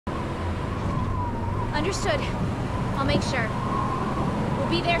Understood. I'll make sure. We'll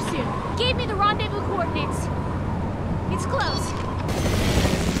be there soon. Gave me the rendezvous coordinates. It's close.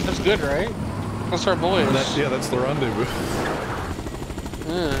 That's good, right? That's our boys. Yeah, that's the rendezvous.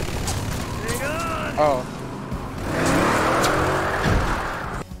 Oh.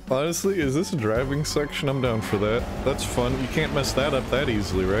 Honestly, is this a driving section? I'm down for that. That's fun. You can't mess that up that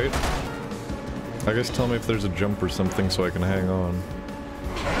easily, right? I guess tell me if there's a jump or something so I can hang on.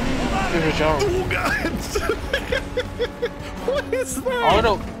 There's a jump. Oh god! What is that? I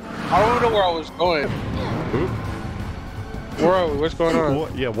don't know where I was going. Oop. Where are we? What's going on?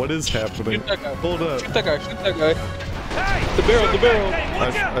 What? Yeah, what is happening? Shoot that guy. Hold up. Shoot that guy. Shoot that guy. Hey, the barrel.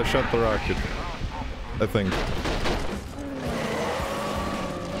 I shot the rocket. I think.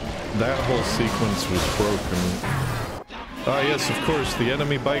 That whole sequence was broken. Ah, yes, of course, the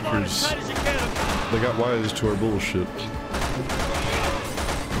enemy bikers. They got wise to our bullshit.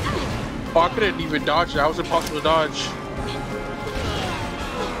 Oh, I couldn't even dodge that. It was impossible to dodge.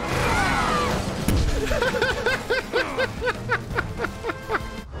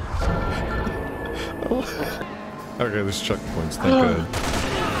 Okay, there's checkpoints, thank god.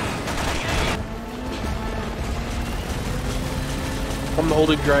 I'm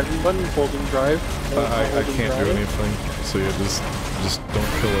holding driving button, holding drive. I can't do anything, so yeah, just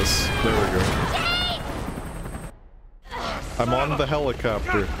don't kill us. There we go. I'm on the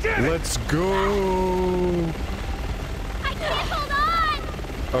helicopter. Let's go! I can't hold on!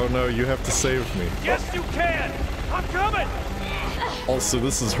 Oh no, you have to save me. Yes, you can! I'm coming! Also,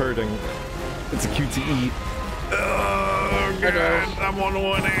 this is hurting. It's a QTE. Oh god, I'm on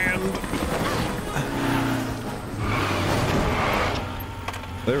one hand.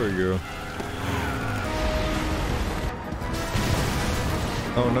 There we go.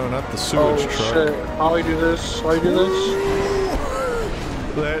 Oh no, not the sewage truck. Shit. How do I do this? How do I do this?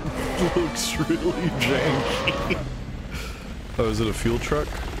 That looks really janky. Oh, is it a fuel truck?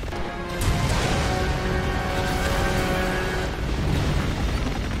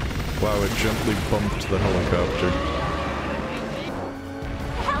 Wow, it gently bumped the helicopter.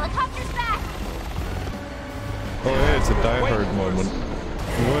 The helicopter's back! Oh yeah, it's a Die Hard moment.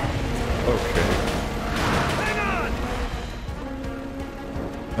 What? Okay. Hang on!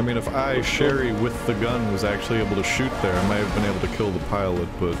 I mean, if I, Sherry, with the gun was actually able to shoot there, I might have been able to kill the pilot,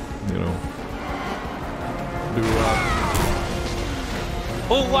 but, you know.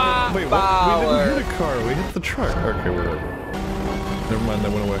 Wait, what? We didn't hit a car, we hit the truck. Okay, whatever. Never mind,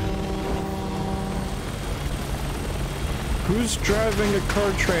 that went away. Who's driving a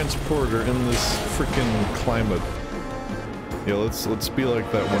car transporter in this freaking climate? Yeah, let's be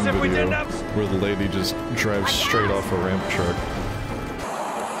like that one video where the lady just drives straight off a ramp truck.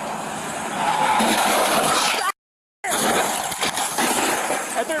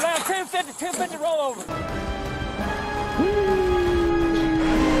 At their last 250 rollover.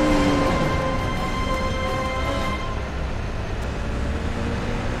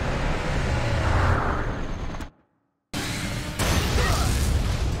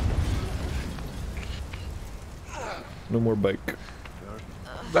 No more bike.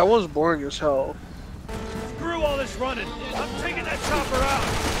 That was boring as hell. Screw all this running. I'm taking that chopper out.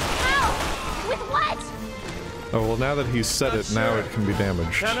 How? With what? Oh, well now that he's said it, now it can be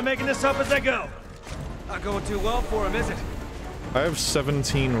damaged. Kind of making this up as I go. Not going too well for him, is it? I have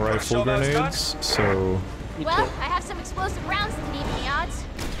 17 rifle grenades, so... Well, I have some explosive rounds that can even the odds.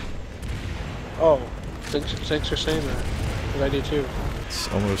 Oh, thanks for saying that. And I do too. It's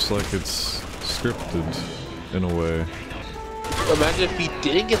almost like it's scripted, in a way. Imagine if he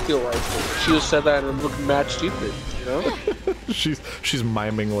didn't get the rifle. She would said that and look mad stupid, you know? she's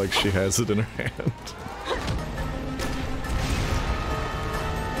miming like she has it in her hand.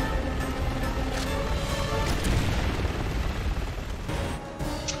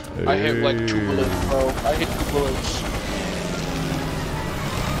 I hit like 2 bullets, bro. I hit 2 bullets.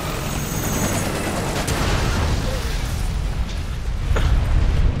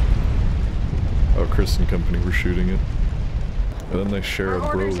 Oh, Chris and company were shooting it. And then they share a bro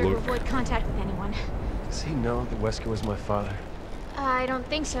orders are to look. avoid contact with anyone. Does he know that Wesker was my father? I don't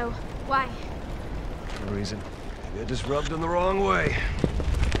think so. Why? For a reason. Maybe I just rubbed him the wrong way.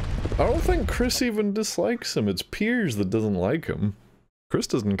 I don't think Chris even dislikes him. It's Piers that doesn't like him. Chris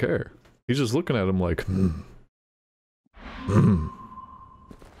doesn't care. He's just looking at him like,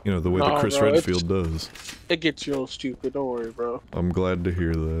 You know, the way that Chris Redfield does. It gets real stupid, don't worry, bro. I'm glad to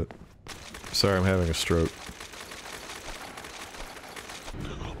hear that. Sorry, I'm having a stroke.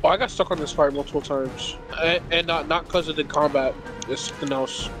 Oh, I got stuck on this fight multiple times. And not because of the combat. It's something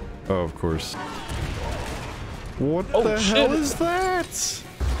else. Oh, of course. What Oh, the shit. hell is that?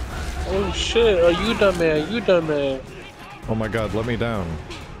 Oh Oh shit, oh you dumb man, you dumb man. Oh my god, let me down.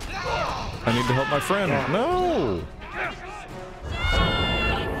 I need to help my friend. No!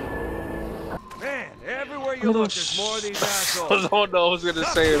 Man, everywhere you look, there's more of these assholes. Oh no, I was gonna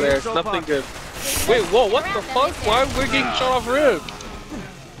say there's nothing good. Wait, whoa, what the fuck? Why are we getting shot off rib?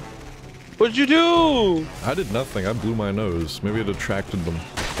 What'd you do? I did nothing, I blew my nose. Maybe it attracted them.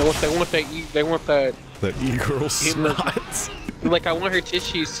 They want that That e-girl snot. Like, I want her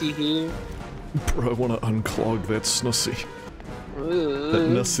tissue, see here. Bro, I wanna unclog that snussy. That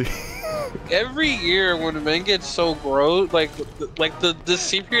nussy. Every year when men get so gross, like the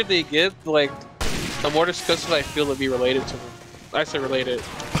seepier they get, like, the more disgusted I feel to be related to them. I say related.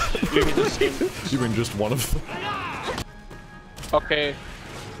 You mean the same. You mean just one of them? Okay.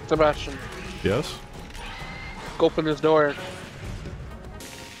 Sebastian. Yes? Go open this door.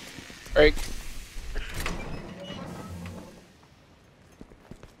 Right.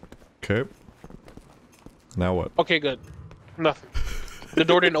 Okay. Now what? Okay, good. Nothing. The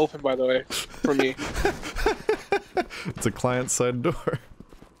door didn't open, by the way, for me. It's a client-side door.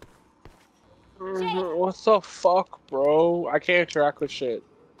 What the fuck, bro? I can't interact with shit.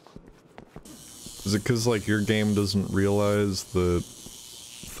 Is it because, like, your game doesn't realize that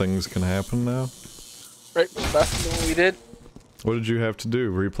things can happen now? Right, that's what we did. What did you have to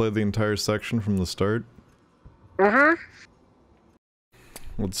do? Replay the entire section from the start?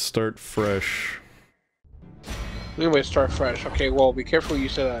 Let's start fresh. Anyway, start fresh. Okay, well, be careful you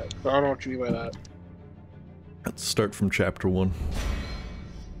say that. I don't know what you mean by that. Let's start from chapter 1.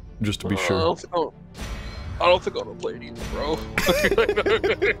 Just to be sure. I don't think I'm gonna play it either, bro.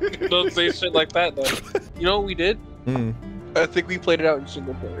 Don't say shit like that, though. You know what we did? I think we played it out in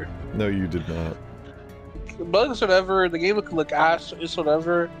single player. No, you did not. But it's whatever, the game could look ass, it's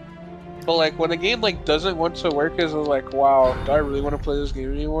whatever. But like, when the game like doesn't want to work, it's like, wow, do I really want to play this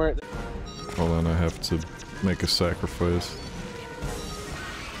game anymore? Well, then I have to make a sacrifice.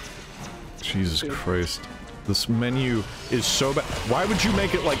 Jesus Christ. This menu is so bad. Why would you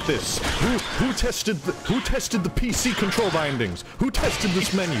make it like this? Who tested the PC control bindings? Who tested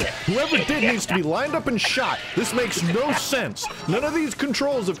this menu? Whoever did needs to be lined up and shot. This makes no sense. None of these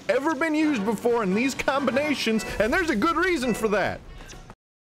controls have ever been used before in these combinations, and there's a good reason for that.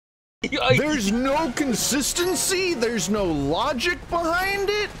 There's no consistency, there's no logic behind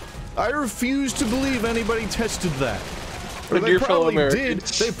it. I refuse to believe anybody tested that. Or they probably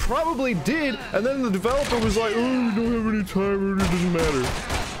did, and then the developer was like, oh, we don't have any time, it doesn't matter.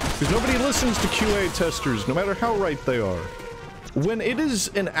 Because nobody listens to QA testers, no matter how right they are. When it is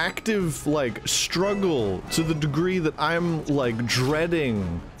an active, like, struggle to the degree that I'm, like,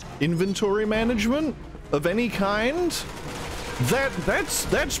 dreading inventory management of any kind,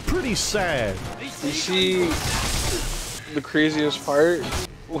 that's pretty sad. You see the craziest part?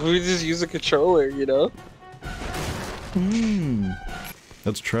 We just use a controller, you know?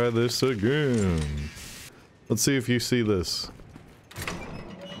 Let's try this again. Let's see if you see this.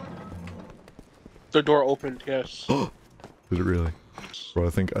 The door opened, yes. Did it really? Bro, I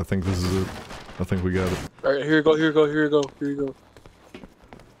think this is it. I think we got it. Alright, here you go.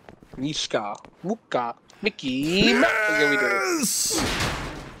 Niska, Muka, Mickey, okay, we did it.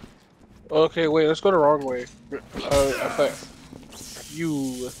 Okay, wait, let's go the wrong way. I thought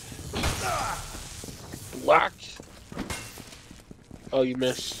you black. Oh, you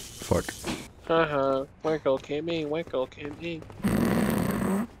missed. Fuck. Winkle came in.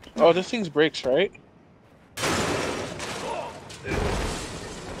 Oh, this thing breaks, right?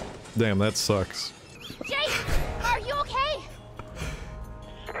 Damn, that sucks. Jake, are you okay?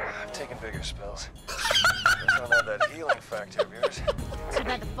 I've taken bigger spells. I don't have that healing factor of yours. Too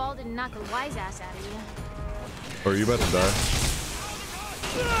bad the fall didn't knock the wise ass out of you. Are you about to die?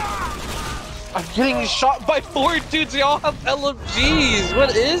 I'm getting shot by 4 dudes. They all have LMGs.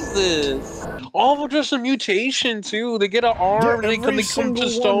 What is this? All of them just a mutation too. They get an arm. Yeah, they come to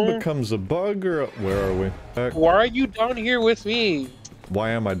stone. one becomes a bug, or where are we? Why are you down here with me? Why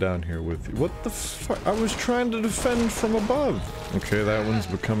am I down here with you? What the fuck? I was trying to defend from above. Okay, that one's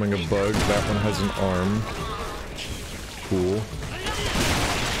becoming a bug. That one has an arm. Cool.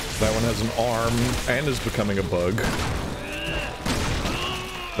 That one has an arm and is becoming a bug.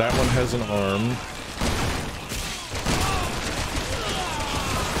 That one has an arm.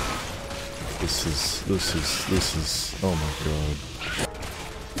 This is, oh my god.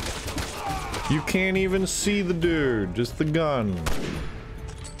 You can't even see the dude, just the gun.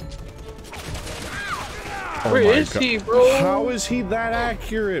 Oh Where is he, bro? How is he that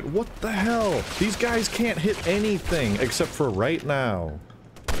accurate? What the hell? These guys can't hit anything except for right now.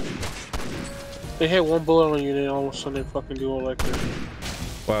 They hit one bullet on you, then all of a sudden they fucking do all like that.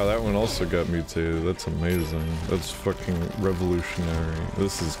 Wow, that one also got mutated. That's amazing. That's fucking revolutionary.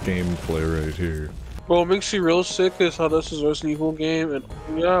 This is gameplay right here. Well, what makes you real sick is how this is a Resident Evil game, and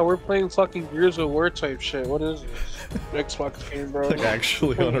yeah, we're playing fucking Gears of War type shit. What is this? Xbox game, bro. Like,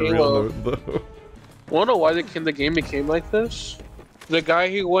 actually on a real note, though. Wanna know why the game became like this? The guy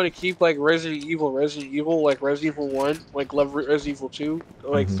who wanted to keep like Resident Evil, like Resident Evil 1, like love Resident Evil 2,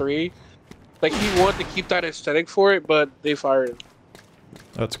 like 3. Like he wanted to keep that aesthetic for it, but they fired him.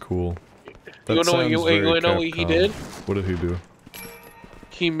 That's cool. You know what he did? What did he do?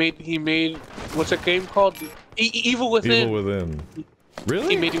 He made what's that game called? Evil Within. Evil Within.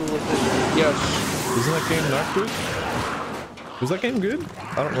 Really? He made Evil Within. Yes. Isn't that game not good? Was that game good?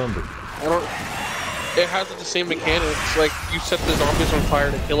 I don't remember. It has the same mechanics. Like you set the zombies on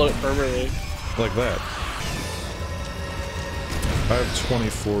fire to kill it permanently. Like that. I have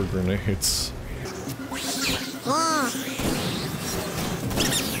 24 grenades.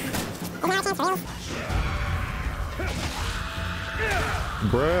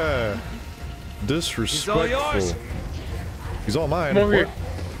 Bruh. Disrespectful. He's all yours. He's all mine. Come over here.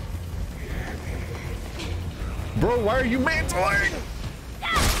 Bro, why are you mantling?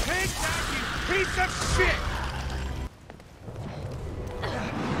 Take that, you piece of shit!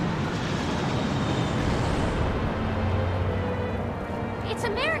 It's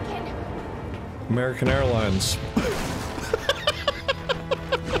American. American Airlines.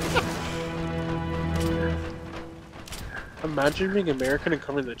 Imagine being American and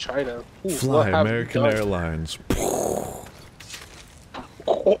coming to China. Ooh, Fly American Airlines.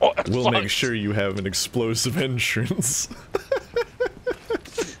 We'll make sure you have an explosive entrance.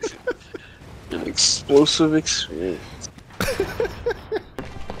 An explosive experience.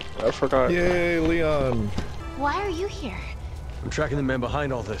 I forgot. Yay, Leon. Why are you here? I'm tracking the man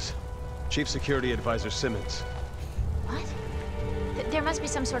behind all this. Chief Security Advisor Simmons. What? There must be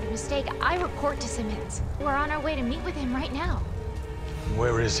some sort of mistake. I report to Simmons. We're on our way to meet with him right now.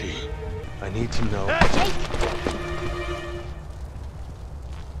 Where is he? I need to know. Jake!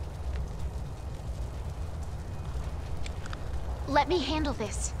 Let me handle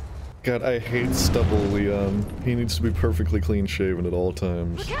this. God, I hate stubble Leon. He needs to be perfectly clean shaven at all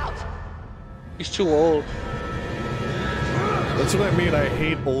times. Look out! He's too old. That's what I mean, I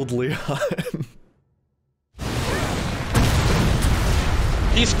hate old Leon.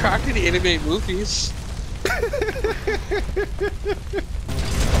 He's cracked in anime movies.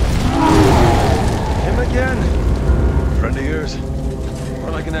 Him again? Friend of yours?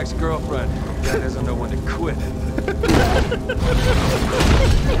 Or like an ex-girlfriend? Guy doesn't know when to quit.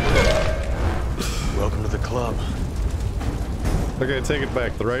 Welcome to the club. Okay, take it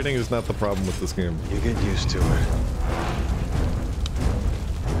back. The writing is not the problem with this game. You get used to it.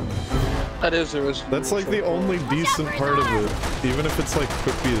 That is a risk. That's like the only decent part of it, even if it's like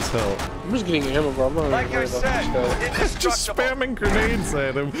quippy as hell. I'm just getting ammo, bro. I'm not Like I said, Just spamming grenades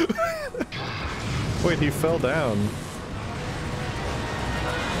at him. Wait, he fell down.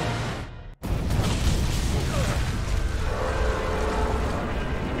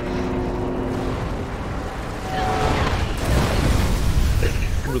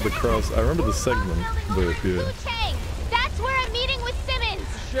 I remember the segment, but yeah. That's where I'm meeting with Simmons!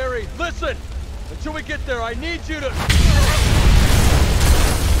 Sherry, listen! Until we get there, I need you to...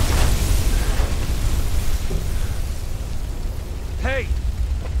 Hey!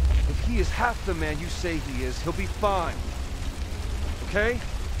 If he is half the man you say he is, he'll be fine. Okay?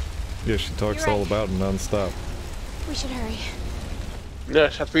 Yeah, she talks all about him non-stop. We should hurry.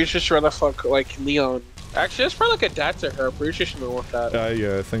 Yeah, I'm pretty sure she'd rather fuck like Leon. Actually, that's probably like a dad to her. I'm pretty sure she don't want that.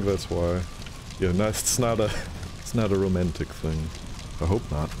 Yeah, I think that's why. Yeah, no, it's not a romantic thing. I hope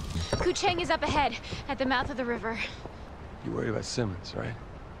not. Ku Cheng is up ahead, at the mouth of the river. You worry about Simmons, right?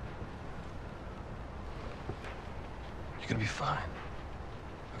 You're gonna be fine.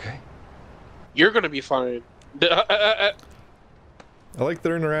 Okay? You're gonna be fine. I like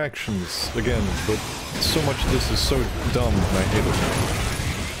their interactions, again, but so much of this is so dumb and I hate it.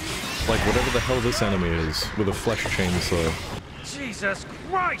 Like whatever the hell this enemy is, with a flesh chainsaw. Jesus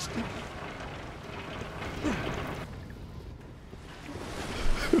Christ!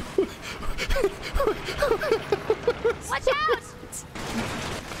 Watch out!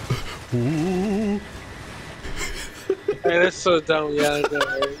 Ooh. Hey, that's so dumb, yeah, I know,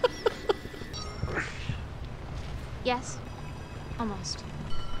 right? Yes. Almost.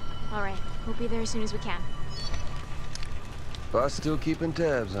 Alright, we'll be there as soon as we can. Boss still keeping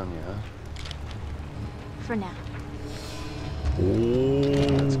tabs on you, huh? For now.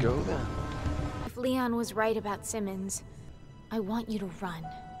 Let's go then. If Leon was right about Simmons, I want you to run.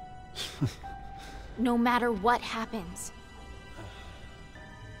 No matter what happens.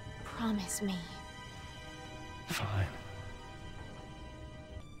 Promise me. Fine.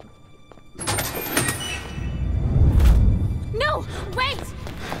 No! Wait!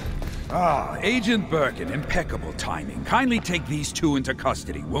 Ah, Agent Birkin, impeccable timing. Kindly take these two into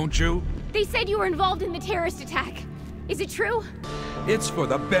custody, won't you? They said you were involved in the terrorist attack. Is it true? It's for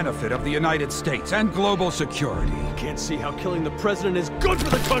the benefit of the United States and global security. Can't see how killing the president is good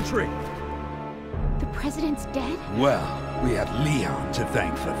for the country! The president's dead? Well, we have Leon to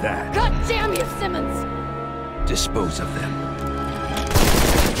thank for that. God damn you, Simmons! Dispose of them.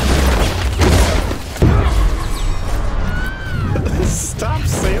 Stop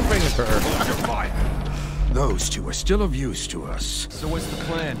saving her! Those two are still of use to us. So what's the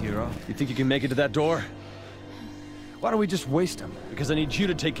plan, hero? You think you can make it to that door? Why don't we just waste him? Because I need you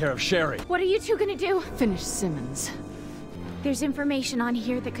to take care of Sherry. What are you two gonna do? Finish Simmons. There's information on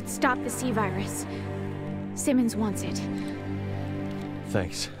here that could stop the C-virus. Simmons wants it.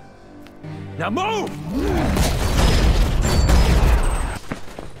 Thanks. Now move!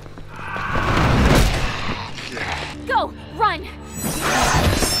 Go! Run!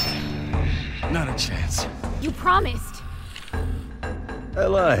 Not a chance. You promised. I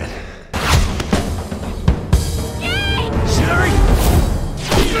lied. Yay! Sherry!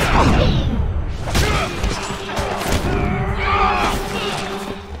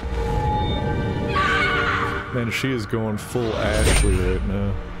 Man, she is going full Ashley right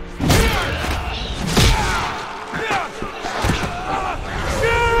now.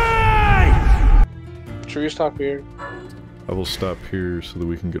 Should we stop here? I will stop here so that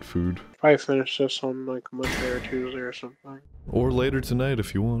we can get food. Probably finish this on like Monday or Tuesday or something. Or later tonight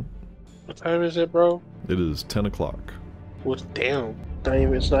if you want. What time is it, bro? It is 10 o'clock. What's damn?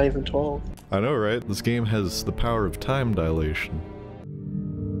 It's not even 12. I know, right? This game has the power of time dilation.